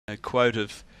A quote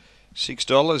of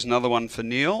 $6, another one for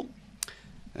Neil.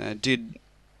 Did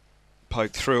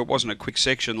poke through. It wasn't a quick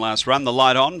section last run. The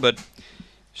light on, but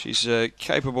she's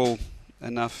capable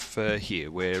enough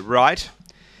here. We're right.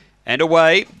 And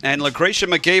away, and Lucretia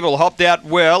McGeeble hopped out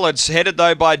well. It's headed,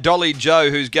 though, by Dolly Joe,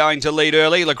 who's going to lead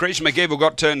early. Lucretia McGeeble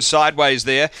got turned sideways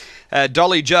there.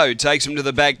 Dolly Joe takes him to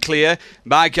the back clear.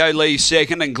 Marco Lee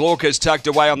second, and Glaucus tucked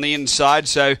away on the inside.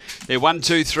 So they're 1,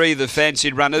 2, 3, the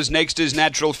fancied runners. Next is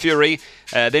Natural Fury.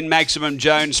 Then Maximum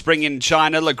Jones, Spring in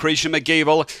China, Lucretia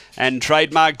McGeeble, and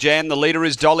Trademark Jan. The leader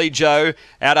is Dolly Joe.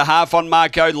 Out a half on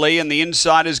Marco Lee, and the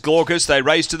inside is Glaucus. They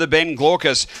race to the bend.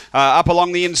 Glaucus up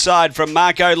along the inside from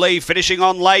Marco Lee, finishing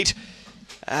on late.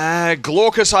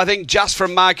 Glaucus, I think, just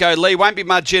from Marco Lee. Won't be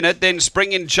much in it. Then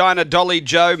Spring in China, Dolly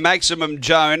Joe, Maximum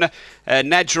Joan,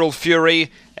 Natural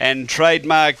Fury, and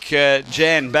Trademark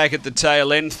Jan back at the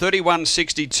tail end.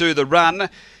 31.62 the run.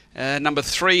 Number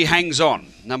 3 hangs on.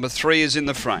 Number 3 is in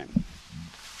the frame.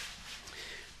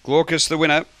 Glaucus the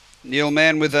winner. Neil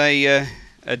Mann with a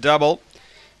double.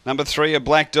 Number 3, a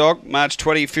Black Dog, March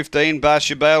 2015,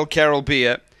 Barsha Bale, Carol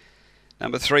Beer.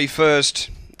 Number 3 first.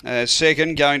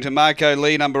 Second, going to Marco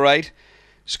Lee, number 8.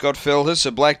 Scott Feltus,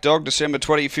 a Black Dog, December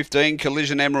 2015,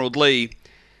 Collision Emerald Lee.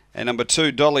 And number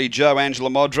 2, Dolly Joe,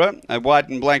 Angela Modra, a White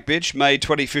and Black Bitch, May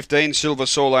 2015, Silver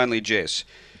Soul Only Jess.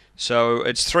 So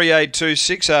it's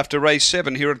 3-8-2-6 after race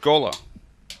 7 here at Gawler.